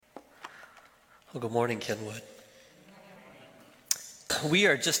Well, good morning, Kenwood. We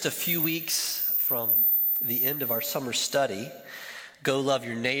are just a few weeks from the end of our summer study, Go Love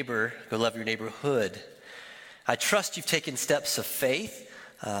Your Neighbor, Go Love Your Neighborhood. I trust you've taken steps of faith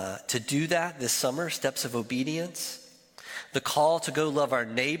to do that this summer, steps of obedience. The call to go love our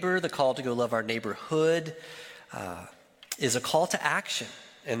neighbor, the call to go love our neighborhood is a call to action.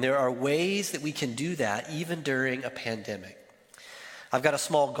 And there are ways that we can do that even during a pandemic. I've got a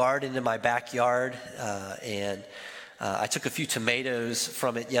small garden in my backyard, and I took a few tomatoes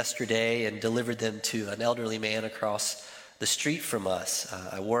from it yesterday and delivered them to an elderly man across the street from us.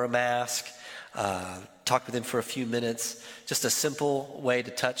 I wore a mask, talked with him for a few minutes, just a simple way to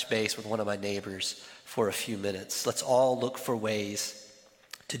touch base with one of my neighbors for a few minutes. Let's all look for ways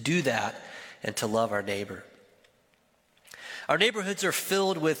to do that and to love our neighbor. Our neighborhoods are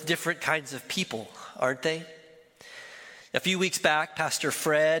filled with different kinds of people, aren't they? A few weeks back, Pastor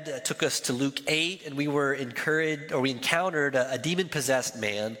Fred took us to Luke 8, and we encountered a demon-possessed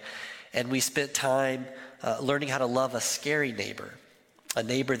man, and we spent time learning how to love a scary neighbor, a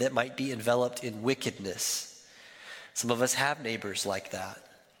neighbor that might be enveloped in wickedness. Some of us have neighbors like that.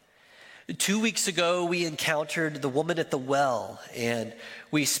 2 weeks ago, we encountered the woman at the well, and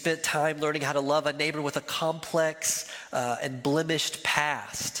we spent time learning how to love a neighbor with a complex and blemished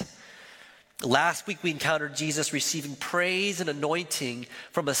past. Last week, we encountered Jesus receiving praise and anointing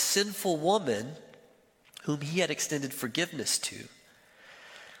from a sinful woman whom he had extended forgiveness to.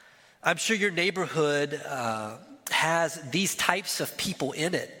 I'm sure your neighborhood has these types of people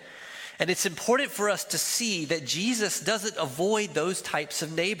in it. And it's important for us to see that Jesus doesn't avoid those types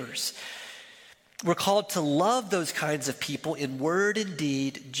of neighbors. We're called to love those kinds of people in word and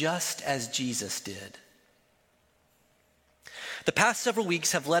deed, just as Jesus did. The past several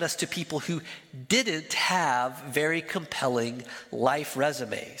weeks have led us to people who didn't have very compelling life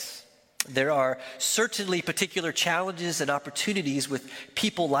resumes. There are certainly particular challenges and opportunities with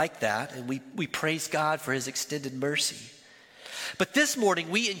people like that, and we praise God for his extended mercy. But this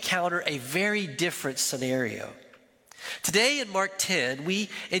morning, we encounter a very different scenario. Today in Mark 10, we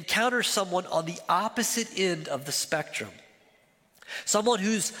encounter someone on the opposite end of the spectrum. Someone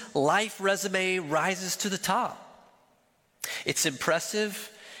whose life resume rises to the top. It's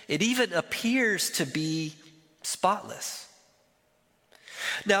impressive. It even appears to be spotless.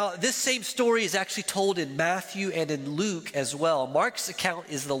 Now, this same story is actually told in Matthew and in Luke as well. Mark's account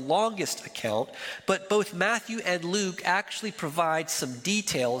is the longest account, but both Matthew and Luke actually provide some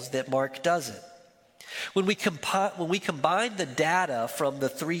details that Mark doesn't. When we combine the data from the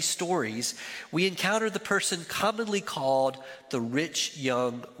three stories, we encounter the person commonly called the rich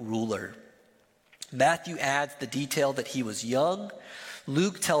young ruler. Matthew adds the detail that he was young.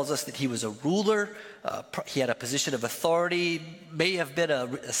 Luke tells us that he was a ruler. He had a position of authority, may have been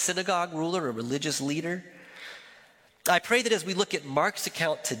a synagogue ruler, a religious leader. I pray that as we look at Mark's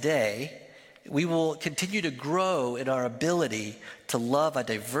account today, we will continue to grow in our ability to love a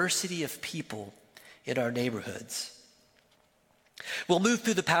diversity of people in our neighborhoods. We'll move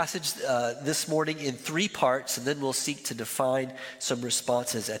through the passage this morning in three parts, and then we'll seek to define some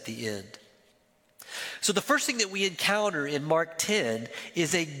responses at the end. So the first thing that we encounter in Mark 10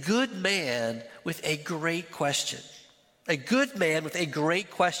 is a good man with a great question. A good man with a great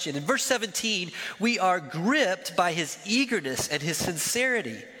question. In verse 17, we are gripped by his eagerness and his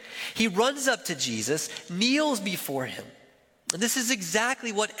sincerity. He runs up to Jesus, kneels before him. And this is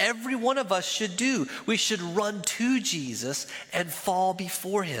exactly what every one of us should do. We should run to Jesus and fall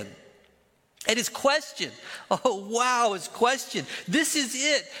before him. And his question, oh wow, his question. This is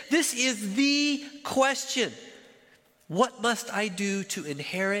it. This is the question. What must I do to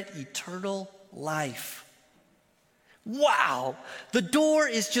inherit eternal life? Wow, the door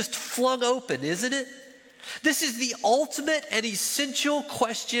is just flung open, isn't it? This is the ultimate and essential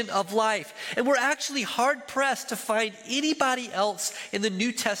question of life. And we're actually hard-pressed to find anybody else in the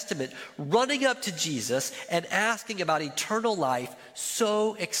New Testament running up to Jesus and asking about eternal life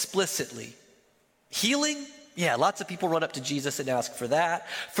so explicitly. Healing? Yeah, lots of people run up to Jesus and ask for that.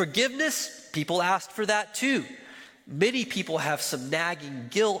 Forgiveness? People ask for that too. Many people have some nagging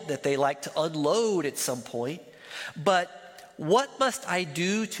guilt that they like to unload at some point. But what must I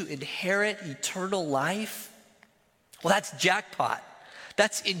do to inherit eternal life? Well, that's jackpot.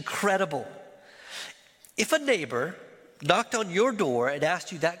 That's incredible. If a neighbor knocked on your door and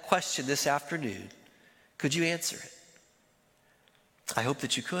asked you that question this afternoon, could you answer it? I hope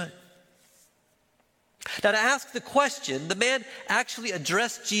that you could. Now, to ask the question, the man actually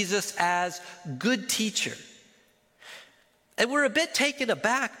addressed Jesus as good teacher. And we're a bit taken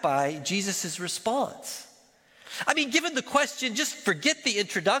aback by Jesus' response. I mean, given the question, just forget the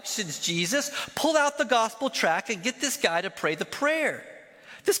introductions, Jesus. Pull out the gospel tract and get this guy to pray the prayer.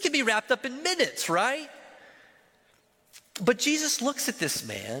 This can be wrapped up in minutes, right? But Jesus looks at this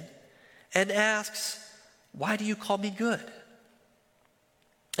man and asks, why do you call me good?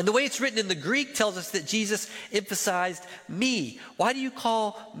 And the way it's written in the Greek tells us that Jesus emphasized me. Why do you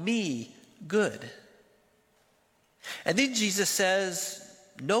call me good? And then Jesus says,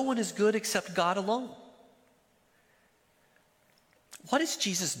 no one is good except God alone. What is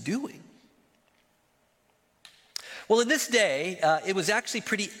Jesus doing? Well, in this day, it was actually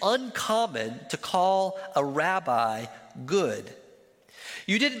pretty uncommon to call a rabbi good.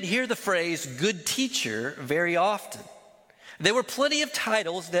 You didn't hear the phrase good teacher very often. There were plenty of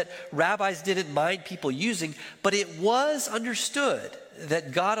titles that rabbis didn't mind people using, but it was understood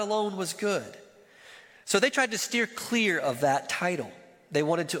that God alone was good. So they tried to steer clear of that title. They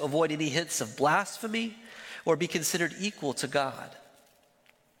wanted to avoid any hints of blasphemy or be considered equal to God.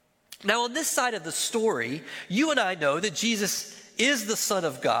 Now, on this side of the story, you and I know that Jesus is the Son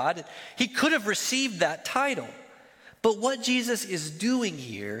of God. He could have received that title. But what Jesus is doing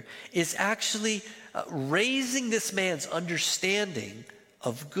here is actually raising this man's understanding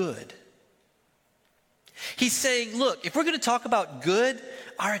of good. He's saying, look, if we're going to talk about good,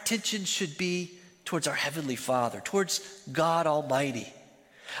 our attention should be towards our Heavenly Father, towards God Almighty.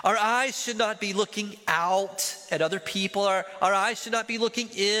 Our eyes should not be looking out at other people. Our eyes should not be looking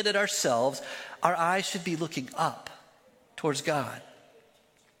in at ourselves. Our eyes should be looking up towards God.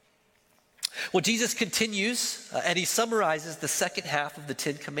 Well, Jesus continues and he summarizes the second half of the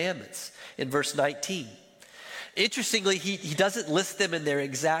Ten Commandments in verse 19. Interestingly, he doesn't list them in their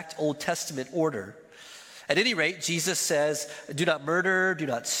exact Old Testament order. At any rate, Jesus says, do not murder, do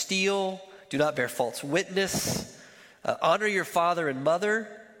not steal, do not bear false witness, honor your father and mother.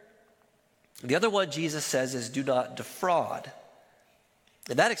 The other one Jesus says is do not defraud.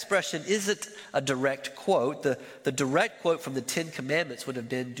 And that expression isn't a direct quote. The direct quote from the Ten Commandments would have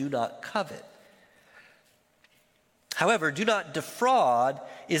been do not covet. However, do not defraud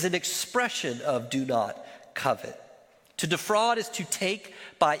is an expression of do not covet. To defraud is to take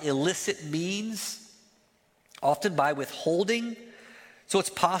by illicit means, often by withholding. So it's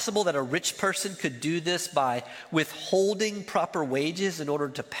possible that a rich person could do this by withholding proper wages in order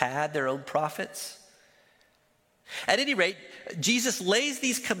to pad their own profits. At any rate, Jesus lays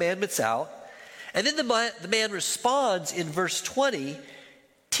these commandments out, and then the man responds in verse 20,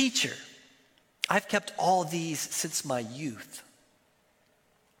 teacher, I've kept all these since my youth.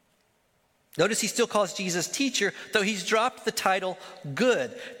 Notice he still calls Jesus teacher, though he's dropped the title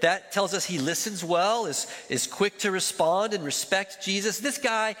good. That tells us he listens well, is quick to respond and respect Jesus. This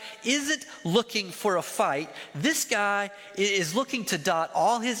guy isn't looking for a fight. This guy is looking to dot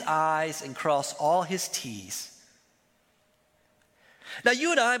all his I's and cross all his T's. Now,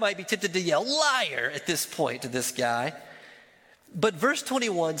 you and I might be tempted to yell liar at this point to this guy. But verse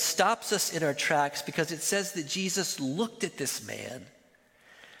 21 stops us in our tracks because it says that Jesus looked at this man,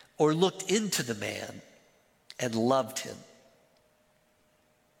 or looked into the man, and loved him.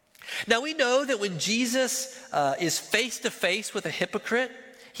 Now we know that when Jesus is face to face with a hypocrite,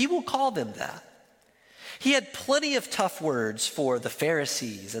 he will call them that. He had plenty of tough words for the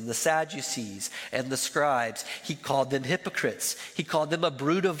Pharisees and the Sadducees and the scribes. He called them hypocrites. He called them a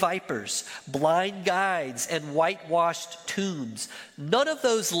brood of vipers, blind guides, and whitewashed tombs. None of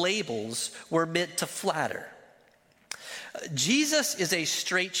those labels were meant to flatter. Jesus is a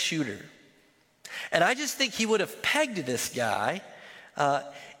straight shooter. And I just think he would have pegged this guy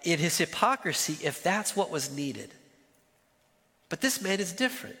in his hypocrisy if that's what was needed. But this man is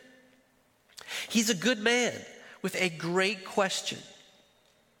different. He's a good man with a great question.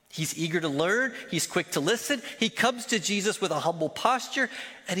 He's eager to learn. He's quick to listen. He comes to Jesus with a humble posture,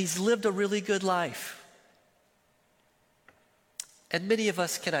 and he's lived a really good life. And many of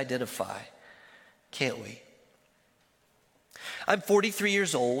us can identify, can't we? I'm 43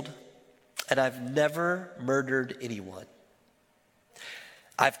 years old, and I've never murdered anyone.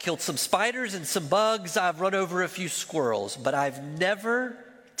 I've killed some spiders and some bugs. I've run over a few squirrels, but I've never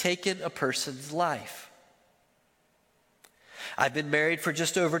taken a person's life. I've been married for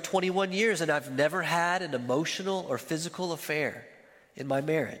just over 21 years, and I've never had an emotional or physical affair in my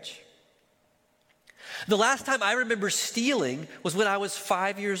marriage. The last time I remember stealing was when I was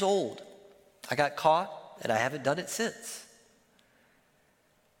 5 years old. I got caught, and I haven't done it since.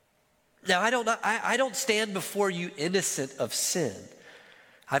 Now, I don't stand before you innocent of sin.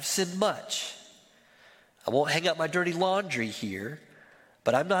 I've sinned much. I won't hang up my dirty laundry here,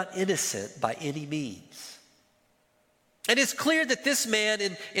 but I'm not innocent by any means. And it's clear that this man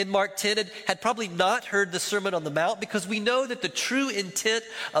in Mark 10 had probably not heard the Sermon on the Mount, because we know that the true intent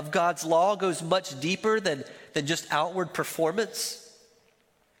of God's law goes much deeper than just outward performance.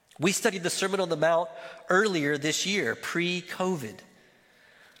 We studied the Sermon on the Mount earlier this year, pre-COVID.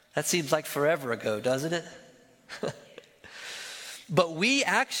 That seems like forever ago, doesn't it? But we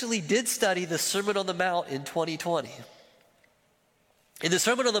actually did study the Sermon on the Mount in 2020. In the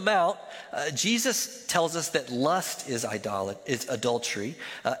Sermon on the Mount, Jesus tells us that lust is adultery,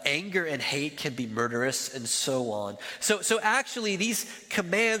 anger and hate can be murderous, and so on. So actually, these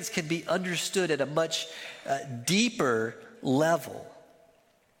commands can be understood at a much deeper level.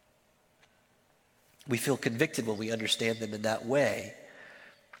 We feel convicted when we understand them in that way.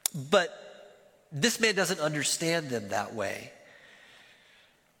 But this man doesn't understand them that way.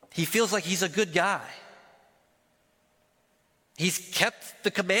 He feels like he's a good guy. He's kept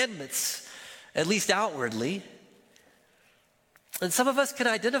the commandments, at least outwardly. And some of us can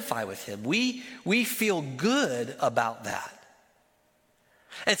identify with him. We feel good about that.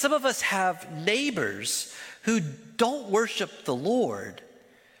 And some of us have neighbors who don't worship the Lord,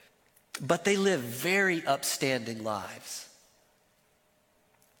 but they live very upstanding lives.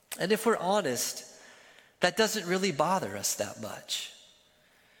 And if we're honest, that doesn't really bother us that much.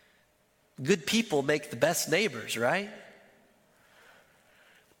 Good people make the best neighbors, right?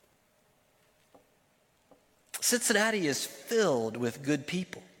 Cincinnati is filled with good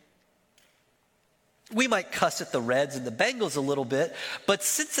people. We might cuss at the Reds and the Bengals a little bit, but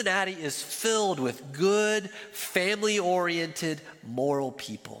Cincinnati is filled with good, family-oriented, moral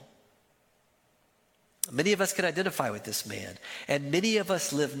people. Many of us can identify with this man, and many of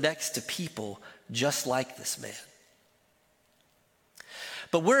us live next to people just like this man.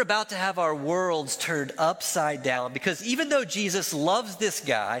 But we're about to have our worlds turned upside down, because even though Jesus loves this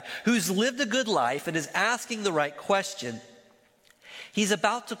guy who's lived a good life and is asking the right question, he's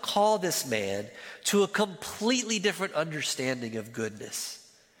about to call this man to a completely different understanding of goodness,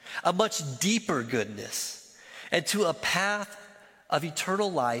 a much deeper goodness, and to a path of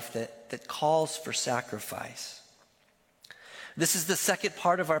eternal life that calls for sacrifice. This is the second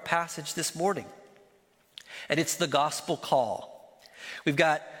part of our passage this morning, and it's the gospel call. We've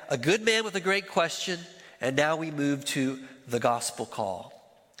got a good man with a great question, and now we move to the gospel call.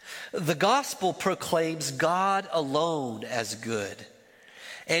 The gospel proclaims God alone as good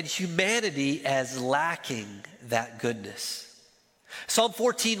and humanity as lacking that goodness. Psalm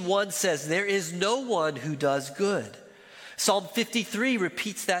 14:1 says, "There is no one who does good." Psalm 53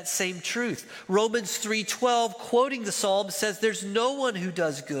 repeats that same truth. Romans 3:12, quoting the Psalm, says, "There's no one who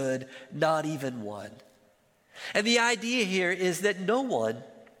does good, not even one." And the idea here is that no one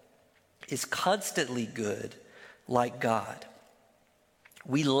is constantly good like God.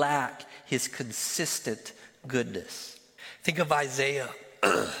 We lack his consistent goodness. Think of Isaiah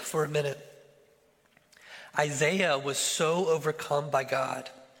for a minute. Isaiah was so overcome by God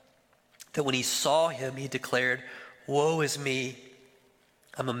that when he saw him, he declared, "Woe is me,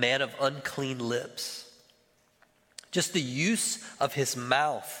 I'm a man of unclean lips." Just the use of his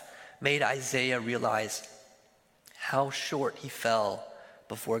mouth made Isaiah realize how short he fell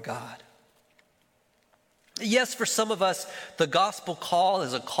before God. Yes, for some of us, the gospel call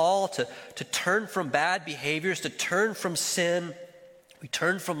is a call to turn from bad behaviors, to turn from sin. We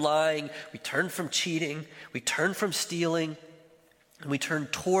turn from lying, we turn from cheating, we turn from stealing, and we turn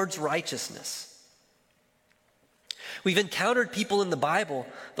towards righteousness. We've encountered people in the Bible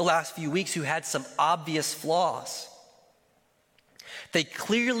the last few weeks who had some obvious flaws. They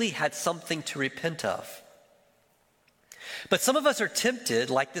clearly had something to repent of. But some of us are tempted,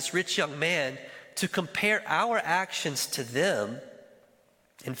 like this rich young man, to compare our actions to them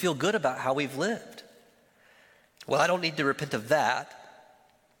and feel good about how we've lived. Well, I don't need to repent of that,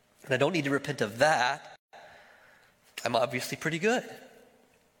 and I don't need to repent of that. I'm obviously pretty good.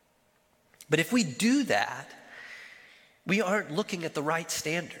 But if we do that, we aren't looking at the right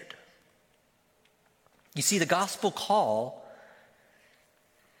standard. You see, the gospel call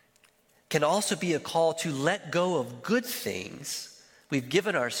can also be a call to let go of good things we've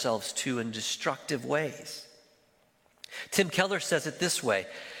given ourselves to in destructive ways. Tim Keller says it this way: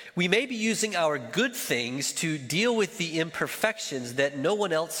 we may be using our good things to deal with the imperfections that no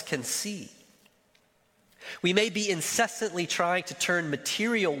one else can see. We may be incessantly trying to turn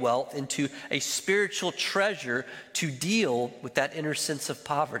material wealth into a spiritual treasure to deal with that inner sense of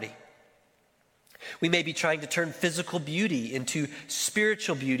poverty. We may be trying to turn physical beauty into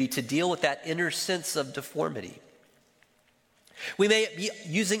spiritual beauty to deal with that inner sense of deformity. We may be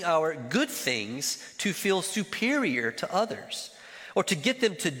using our good things to feel superior to others, or to get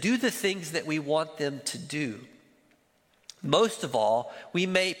them to do the things that we want them to do. Most of all, we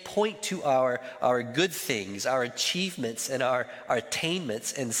may point to our good things, our achievements, and our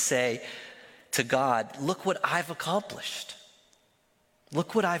attainments and say to God, look what I've accomplished.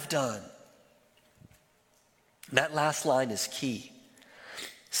 Look what I've done. That last line is key.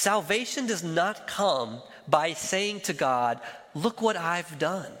 Salvation does not come by saying to God, look what I've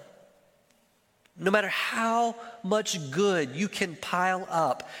done. No matter how much good you can pile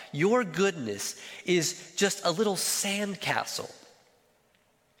up, your goodness is just a little sandcastle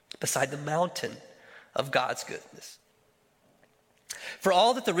beside the mountain of God's goodness. For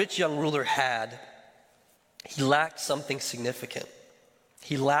all that the rich young ruler had, he lacked something significant.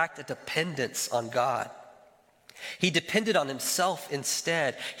 He lacked a dependence on God. He depended on himself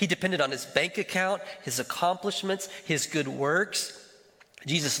instead. He depended on his bank account, his accomplishments, his good works.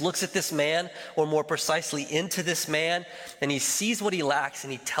 Jesus looks at this man, or more precisely into this man, and he sees what he lacks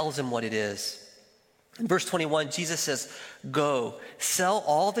and he tells him what it is. In verse 21, Jesus says, go, sell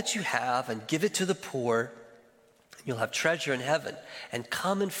all that you have and give it to the poor, and you'll have treasure in heaven, and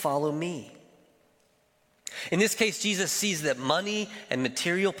come and follow me. In this case, Jesus sees that money and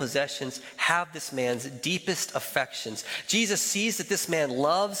material possessions have this man's deepest affections. Jesus sees that this man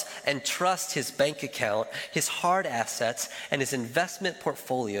loves and trusts his bank account, his hard assets, and his investment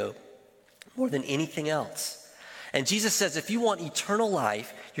portfolio more than anything else. And Jesus says, if you want eternal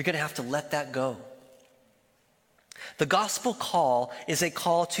life, you're going to have to let that go. The gospel call is a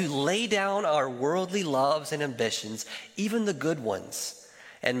call to lay down our worldly loves and ambitions, even the good ones,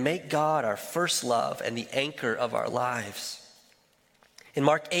 and make God our first love and the anchor of our lives. In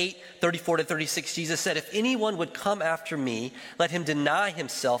Mark 8:34-36, Jesus said, if anyone would come after me, let him deny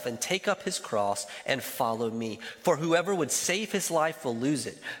himself and take up his cross and follow me. For whoever would save his life will lose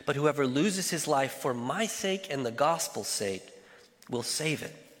it, but whoever loses his life for my sake and the gospel's sake will save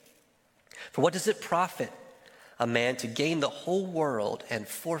it. For what does it profit a man to gain the whole world and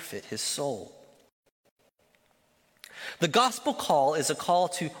forfeit his soul? The gospel call is a call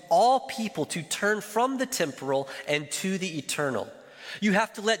to all people to turn from the temporal and to the eternal. You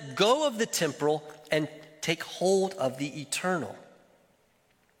have to let go of the temporal and take hold of the eternal.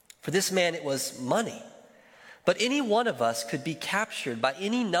 For this man, it was money. But any one of us could be captured by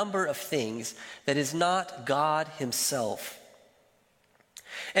any number of things that is not God himself.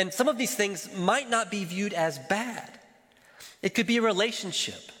 And some of these things might not be viewed as bad. It could be a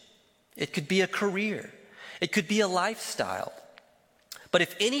relationship. It could be a career. It could be a lifestyle. But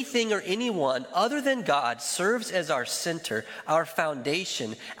if anything or anyone other than God serves as our center, our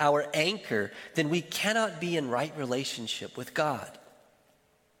foundation, our anchor, then we cannot be in right relationship with God.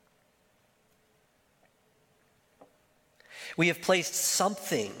 We have placed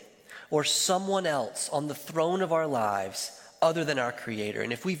something or someone else on the throne of our lives other than our Creator.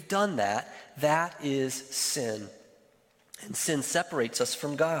 And if we've done that, that is sin. And sin separates us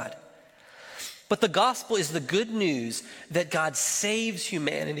from God. But the gospel is the good news that God saves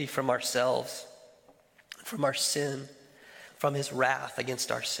humanity from ourselves, from our sin, from his wrath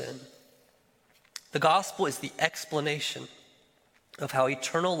against our sin. The gospel is the explanation of how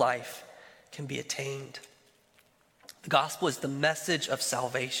eternal life can be attained. The gospel is the message of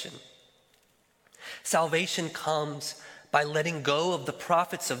salvation. Salvation comes by letting go of the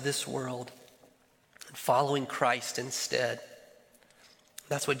prophets of this world and following Christ instead.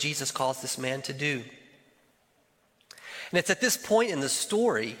 That's what Jesus calls this man to do. And it's at this point in the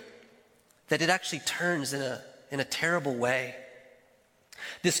story that it actually turns in a terrible way.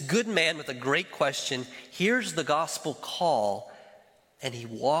 This good man with a great question hears the gospel call, and he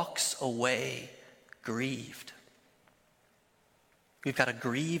walks away grieved. We've got a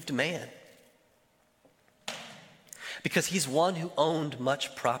grieved man because he's one who owned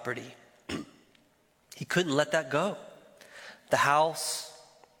much property. He couldn't let that go. The house,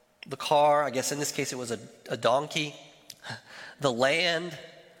 the car, I guess in this case it was a donkey, the land,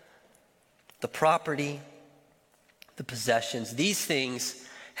 the property, the possessions, these things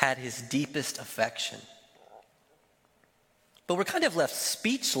had his deepest affection. But we're kind of left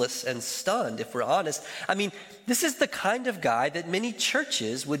speechless and stunned, if we're honest. I mean, this is the kind of guy that many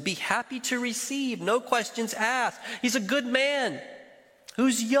churches would be happy to receive, no questions asked. He's a good man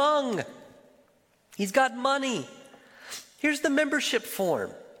who's young. He's got money. Here's the membership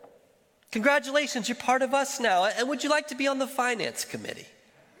form. Congratulations, you're part of us now. And would you like to be on the finance committee?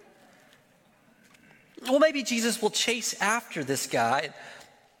 Well, maybe Jesus will chase after this guy,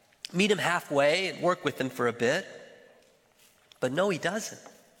 meet him halfway and work with him for a bit. But no, he doesn't.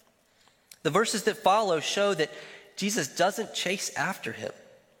 The verses that follow show that Jesus doesn't chase after him.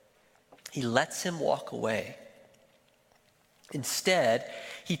 He lets him walk away. Instead,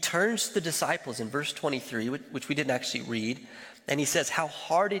 he turns to the disciples in verse 23, which we didn't actually read, and he says how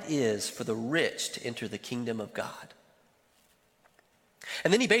hard it is for the rich to enter the kingdom of God.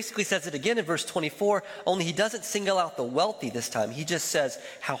 And then he basically says it again in verse 24, only he doesn't single out the wealthy this time. He just says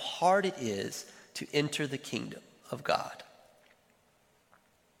how hard it is to enter the kingdom of God.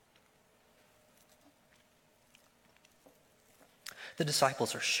 The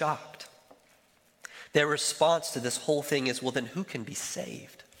disciples are shocked. Their response to this whole thing is, well, then who can be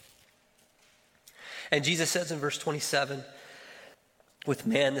saved? And Jesus says in verse 27, with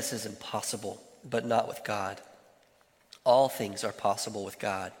man this is impossible, but not with God. All things are possible with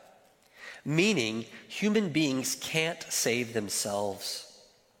God. Meaning, human beings can't save themselves.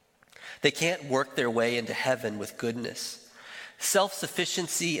 They can't work their way into heaven with goodness.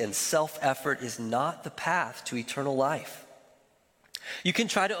 Self-sufficiency and self-effort is not the path to eternal life. You can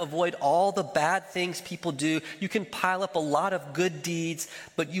try to avoid all the bad things people do. You can pile up a lot of good deeds,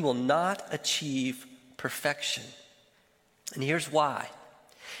 but you will not achieve perfection. And here's why.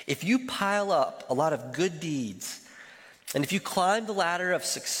 If you pile up a lot of good deeds, and if you climb the ladder of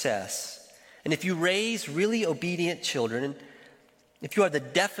success, and if you raise really obedient children, and if you are the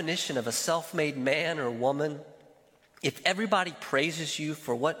definition of a self-made man or woman, if everybody praises you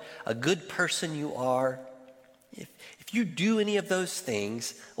for what a good person you are, if you do any of those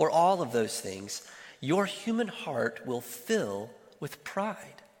things, or all of those things, your human heart will fill with pride.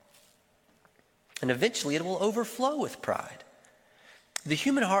 And eventually it will overflow with pride. The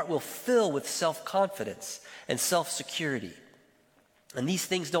human heart will fill with self-confidence and self-security. And these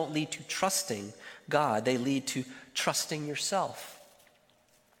things don't lead to trusting God. They lead to trusting yourself.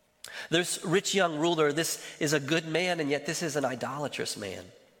 This rich young ruler, this is a good man, and yet this is an idolatrous man.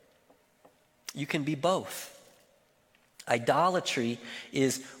 You can be both. Idolatry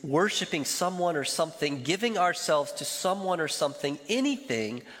is worshiping someone or something, giving ourselves to someone or something,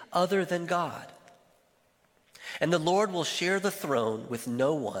 anything other than God. And the Lord will share the throne with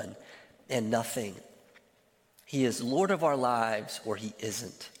no one and nothing. He is Lord of our lives, or he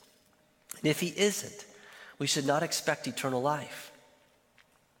isn't. And if he isn't, we should not expect eternal life.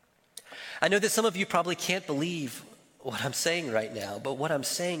 I know that some of you probably can't believe what I'm saying right now, but what I'm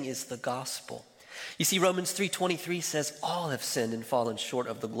saying is the gospel. You see, Romans 3:23 says, all have sinned and fallen short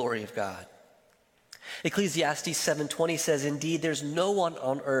of the glory of God. Ecclesiastes 7:20 says, indeed, there's no one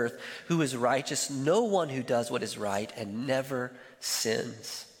on earth who is righteous, no one who does what is right and never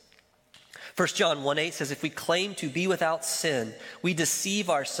sins. 1 John 1:8 says, if we claim to be without sin, we deceive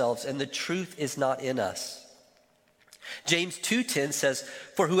ourselves and the truth is not in us. James 2:10 says,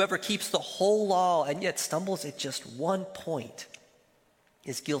 for whoever keeps the whole law and yet stumbles at just one point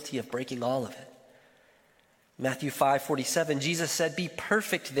is guilty of breaking all of it. Matthew 5:47, Jesus said, be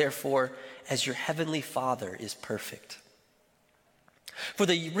perfect, therefore, as your heavenly Father is perfect. For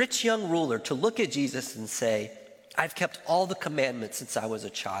the rich young ruler to look at Jesus and say, I've kept all the commandments since I was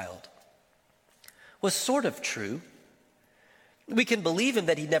a child, was sort of true. We can believe him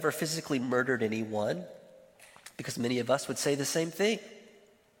that he never physically murdered anyone, because many of us would say the same thing.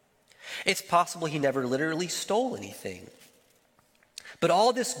 It's possible he never literally stole anything. But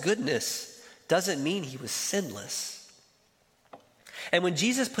all this goodness doesn't mean he was sinless. And when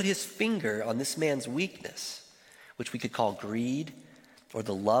Jesus put his finger on this man's weakness, which we could call greed, or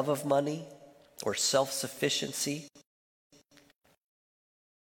the love of money, or self-sufficiency,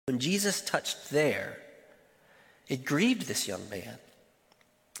 when Jesus touched there, it grieved this young man,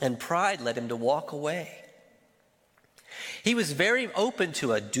 and pride led him to walk away. He was very open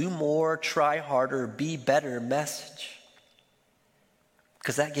to a do more, try harder, be better message,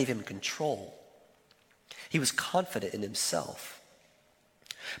 because that gave him control. He was confident in himself.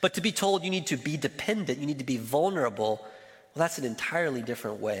 But to be told you need to be dependent, you need to be vulnerable, well, that's an entirely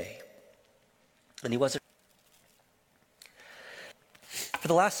different way. And he wasn't. For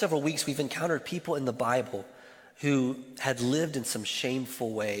the last several weeks, we've encountered people in the Bible who had lived in some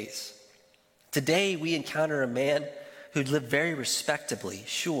shameful ways. Today, we encounter a man who'd lived very respectably,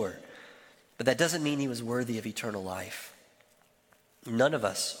 sure, but that doesn't mean he was worthy of eternal life. None of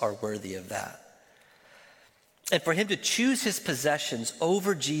us are worthy of that. And for him to choose his possessions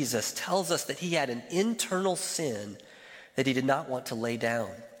over Jesus tells us that he had an internal sin that he did not want to lay down.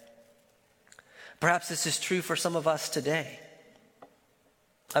 Perhaps this is true for some of us today.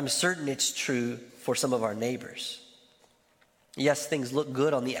 I'm certain it's true for some of our neighbors. Yes, things look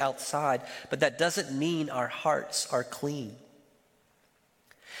good on the outside, but that doesn't mean our hearts are clean.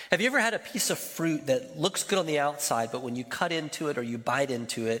 Have you ever had a piece of fruit that looks good on the outside, but when you cut into it or you bite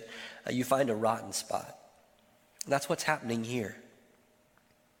into it, you find a rotten spot? That's what's happening here.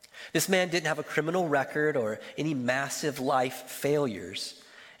 This man didn't have a criminal record or any massive life failures,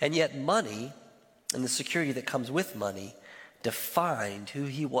 and yet money and the security that comes with money defined who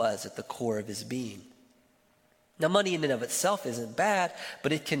he was at the core of his being. Now, money in and of itself isn't bad,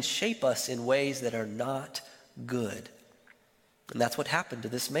 but it can shape us in ways that are not good. And that's what happened to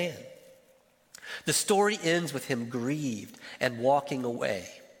this man. The story ends with him grieved and walking away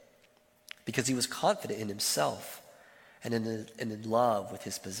because he was confident in himself and in love with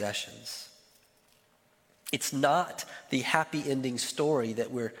his possessions. It's not the happy ending story that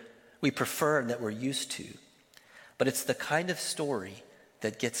we prefer and that we're used to, but it's the kind of story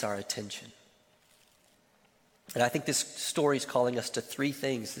that gets our attention. And I think this story is calling us to three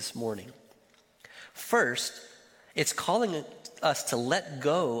things this morning. First, it's calling us to let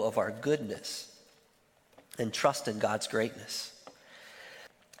go of our goodness and trust in God's greatness.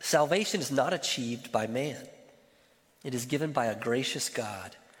 Salvation is not achieved by man. It is given by a gracious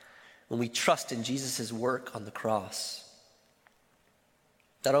God when we trust in Jesus' work on the cross.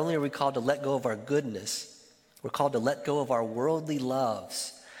 Not only are we called to let go of our goodness, we're called to let go of our worldly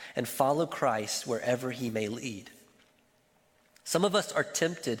loves and follow Christ wherever he may lead. Some of us are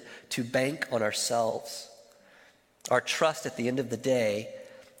tempted to bank on ourselves. Our trust at the end of the day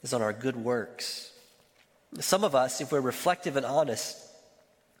is on our good works. Some of us, if we're reflective and honest,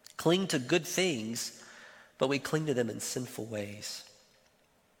 cling to good things, but we cling to them in sinful ways.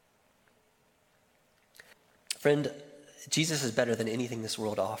 Friend, Jesus is better than anything this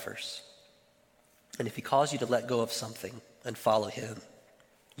world offers. And if he calls you to let go of something and follow him,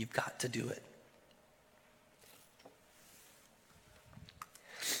 you've got to do it.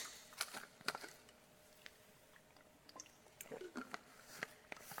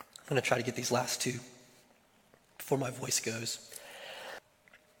 I'm going to try to get these last two before my voice goes.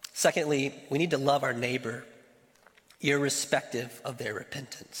 Secondly, we need to love our neighbor irrespective of their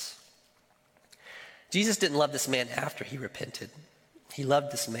repentance. Jesus didn't love this man after he repented. He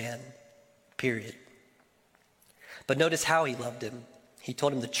loved this man, period. But notice how he loved him. He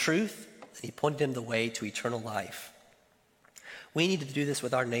told him the truth, and he pointed him the way to eternal life. We need to do this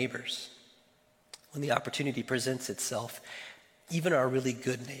with our neighbors when the opportunity presents itself, even our really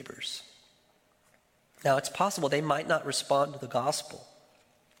good neighbors. Now, it's possible they might not respond to the gospel,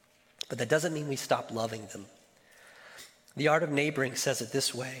 but that doesn't mean we stop loving them. The Art of Neighboring says it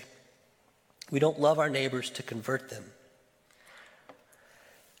this way: we don't love our neighbors to convert them.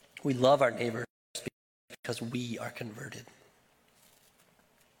 We love our neighbors because we are converted.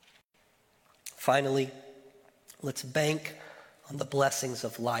 Finally, let's bank on the blessings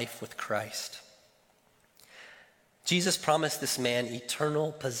of life with Christ. Jesus promised this man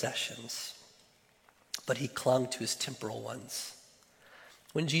eternal possessions, but he clung to his temporal ones.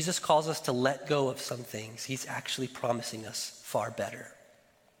 When Jesus calls us to let go of some things, he's actually promising us far better.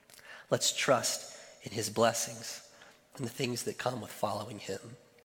 Let's trust in his blessings and the things that come with following him.